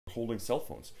holding cell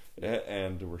phones,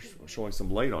 and we're showing some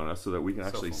light on us so that we can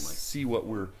actually see what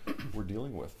we're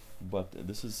dealing with. But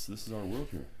this is our world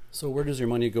here. So where does your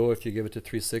money go if you give it to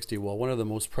 360? Well, one of the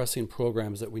most pressing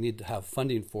programs that we need to have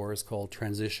funding for is called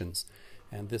Transitions.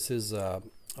 And this is a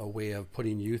way of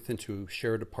putting youth into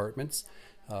shared apartments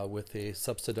with a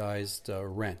subsidized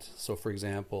rent. So for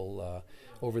example,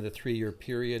 over the 3-year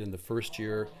period, in the first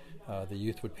year, the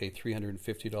youth would pay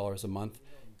 $350 a month,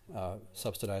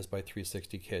 subsidized by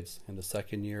 360 Kids. In the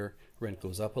second year, rent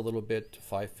goes up a little bit to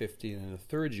 $550, and in the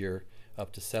third year,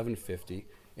 up to $750,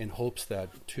 in hopes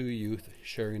that 2 youth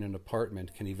sharing an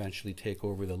apartment can eventually take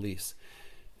over the lease.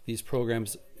 These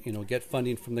programs, get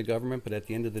funding from the government, but at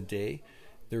the end of the day,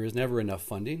 there is never enough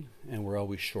funding, and we're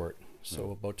always short.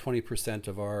 So about 20%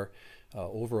 of our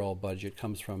overall budget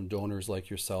comes from donors like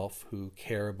yourself who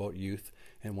care about youth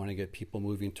and want to get people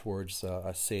moving towards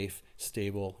a safe,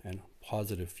 stable, and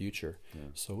positive future. Yeah.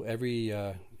 So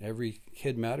every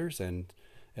kid matters, and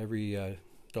every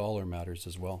dollar matters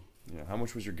as well. Yeah. How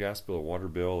much was your gas bill, water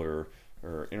bill,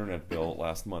 or internet bill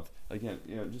last month? Again,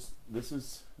 just this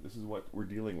is what we're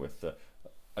dealing with.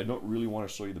 I don't really want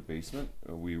to show you the basement.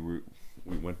 We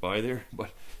went by there,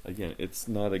 but again, it's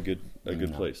not a good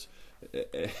place.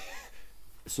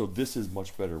 So this is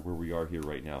much better where we are here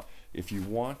right now. If you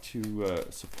want to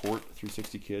support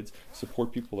 360 Kids,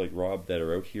 support people like Rob that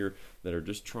are out here that are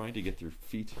just trying to get their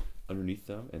feet underneath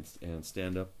them and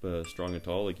stand up strong and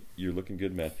tall. Like, you're looking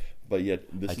good, man. But yet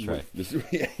this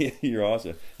you're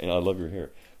awesome, and I love your hair.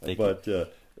 But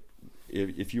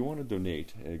if you want to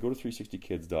donate, go to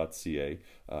 360kids.ca.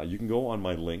 You can go on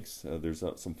my links. There's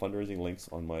some fundraising links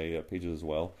on my pages as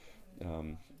well.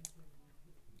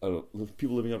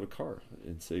 People living out of a car,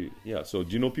 and say, yeah. So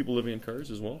do you know people living in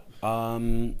cars as well?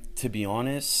 To be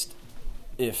honest,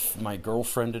 if my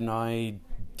girlfriend and I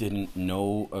didn't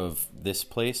know of this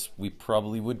place, we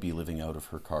probably would be living out of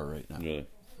her car right now. Really?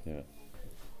 Yeah.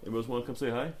 Anybody else want to come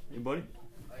say hi? Anybody?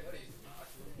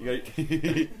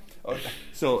 You got.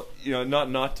 So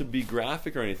not to be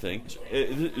graphic or anything.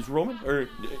 Is Roman or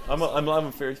I'm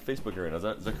on Facebook right now.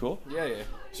 Is that cool? Yeah.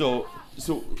 So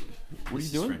what are you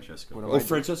doing? Francesco.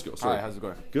 Francesco. Sorry. Hi, how's it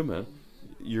going? Good, man.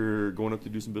 You're going up to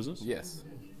do some business? Yes.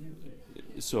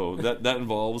 So that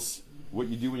involves what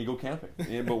you do when you go camping.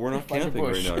 Yeah, but we're not camping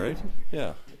right now, right?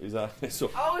 Yeah, exactly. So.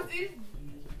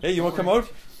 Hey, you want to come out?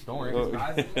 Don't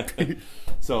worry.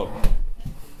 So,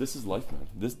 this is life, man.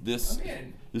 This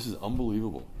is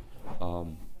unbelievable.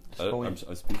 I'm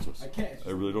speechless. I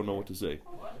really don't know what to say.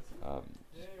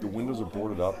 The windows are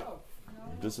boarded up.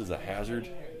 This is a hazard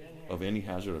of any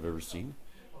hazard I've ever seen,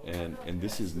 and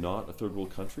this is not a third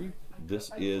world country.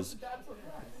 This is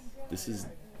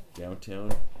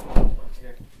downtown.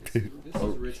 This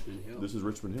is Richmond Hill. This is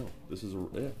Richmond Hill. This is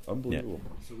unbelievable.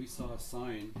 Yeah. So we saw a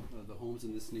sign. The homes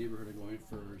in this neighborhood are going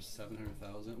for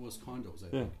 $700,000. It was condos, I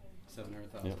think.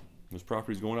 $700,000. Yeah. There's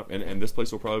properties going up, and this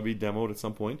place will probably be demoed at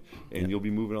some point, and you'll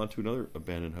be moving on to another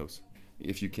abandoned house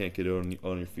if you can't get on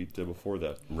your feet before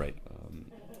that. Right.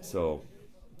 So,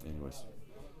 anyways,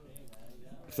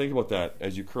 think about that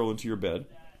as you curl into your bed,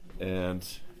 and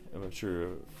I'm not sure.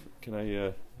 Can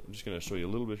I? I'm just going to show you a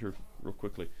little bit here, real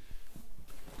quickly.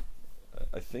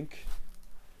 I think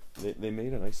they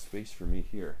made a nice space for me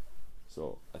here,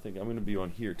 so I think I'm going to be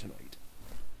on here tonight.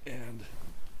 And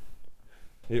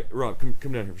hey, Rob,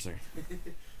 come down here for a second.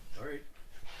 All right.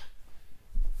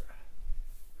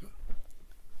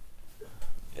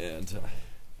 And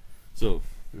so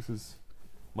this is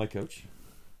my couch.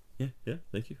 Yeah.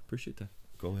 Thank you. Appreciate that.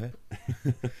 Go ahead.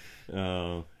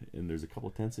 And there's a couple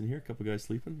of tents in here. A couple of guys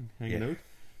sleeping, hanging out.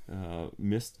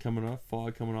 Mist coming off,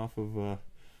 fog coming off of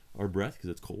our breath because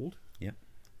it's cold. Yep.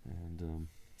 And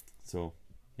so,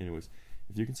 anyways,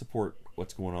 if you can support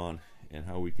what's going on and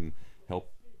how we can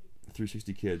help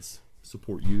 360 Kids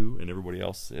support you and everybody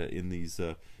else in these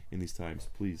times,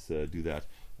 please do that.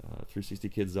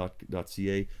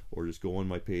 360kids.ca, or just go on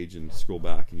my page and scroll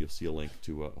back and you'll see a link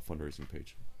to a fundraising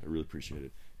page. I really appreciate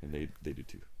it, and they do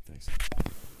too. Thanks.